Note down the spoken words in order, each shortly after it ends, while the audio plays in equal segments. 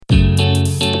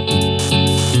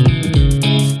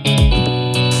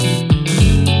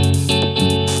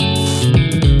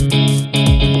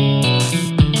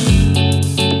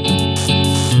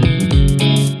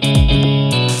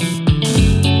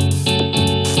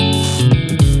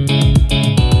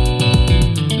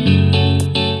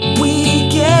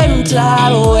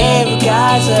tidal wave of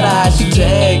guys that I should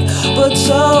take, but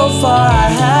so far I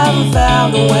haven't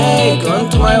found a way. Gun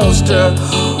to my holster,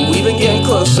 we've been getting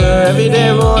closer. Every day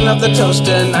rolling up the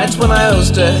toaster, nights when I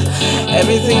host her.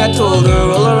 Everything I told her,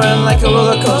 roll around like a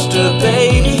roller coaster,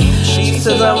 baby. She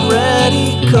says I'm ready,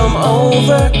 come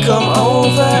over, come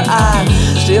over. I'm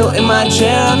still in my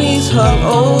jammies, hung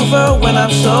over. When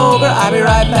I'm sober, I'll be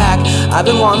right back. I've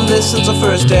been wanting this since the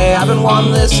first day. I've been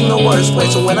wanting this in the worst way,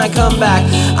 so when I come back,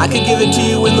 I could give it to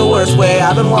you in the worst way.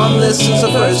 I've been wanting this since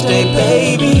the first day,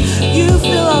 baby. You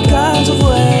feel all kinds of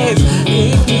ways,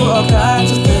 you do all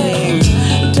kinds of things.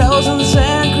 Toes in the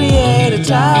sand, create a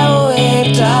tidal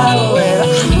wave, tidal wave.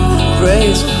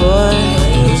 Brace for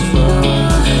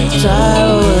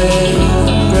tidal wave,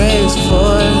 brace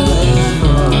for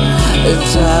a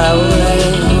tidal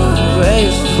wave,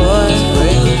 brace for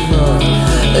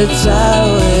a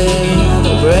tidal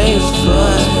wave, brace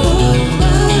for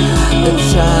a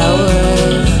tidal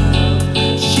wave.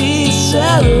 She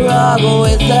said, "Rubber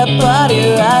with that body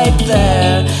right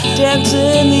there,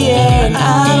 dancing in the air, and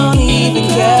I don't even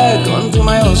care." Going through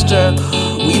my holster,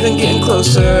 we've been getting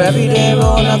closer. Every day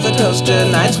rolling up the toaster,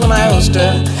 nights when I host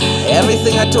her.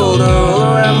 Everything I told her, roll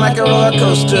around like a roller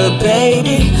coaster,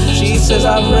 baby. She says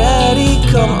I'm ready,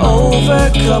 come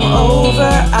over, come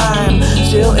over. I'm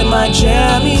still in my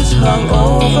jammies, hung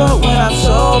over. When I'm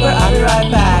sober, I'll be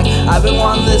right back. I've been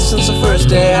wanting this since the first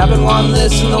day. I've been wanting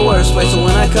this in the worst way, so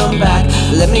when I come back,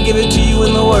 let me give it to you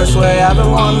in the worst way. I've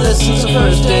been wanting this since the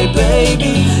first day,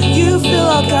 baby. You feel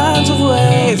all kinds of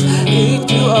ways, you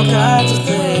do all kinds of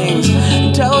things.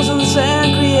 Toes in the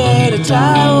sand, create a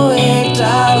tidal wave,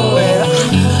 tidal wave.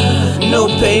 No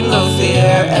pain, no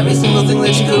fear, every single thing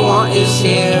that you could want is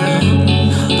here.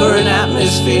 Burn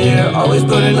atmosphere, always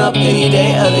burning up any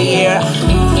day of the year.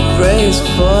 Brace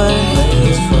for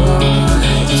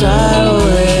tidal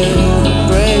wave,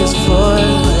 brace for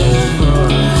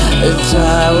a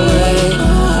tidal wave.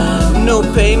 No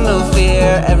pain, no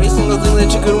fear, every single thing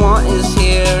that you could want is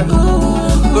here.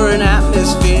 Burn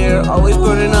atmosphere, always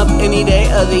burning up any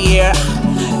day of the year.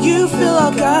 You feel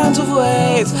all kinds of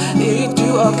ways, you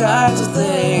do all kinds of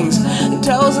things.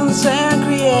 Toes in the sand,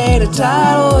 create a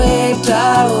tidal wave,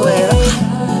 tidal wave.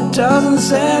 Toes in the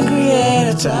sand, create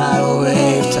a tidal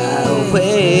wave, tidal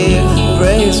wave.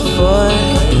 Brace for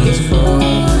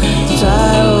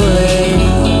tidal wave,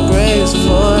 brace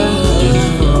for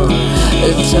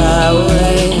a tidal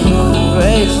wave,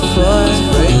 brace for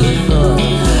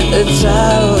a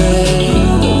tidal wave.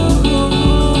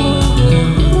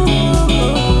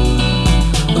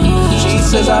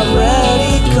 Says I'm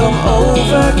ready, come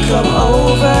over, come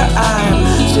over. I'm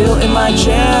still in my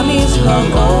jammies,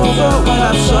 hung over. When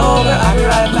I'm sober, I'll be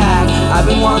right back. I've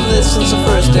been wanting this since the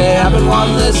first day. I've been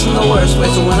wanting this in the worst way,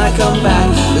 so when I come back,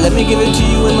 let me give it to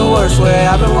you in the worst way.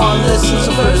 I've been wanting this since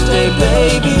the first day,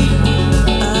 baby.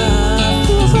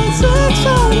 Feels like sex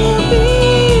on your beat.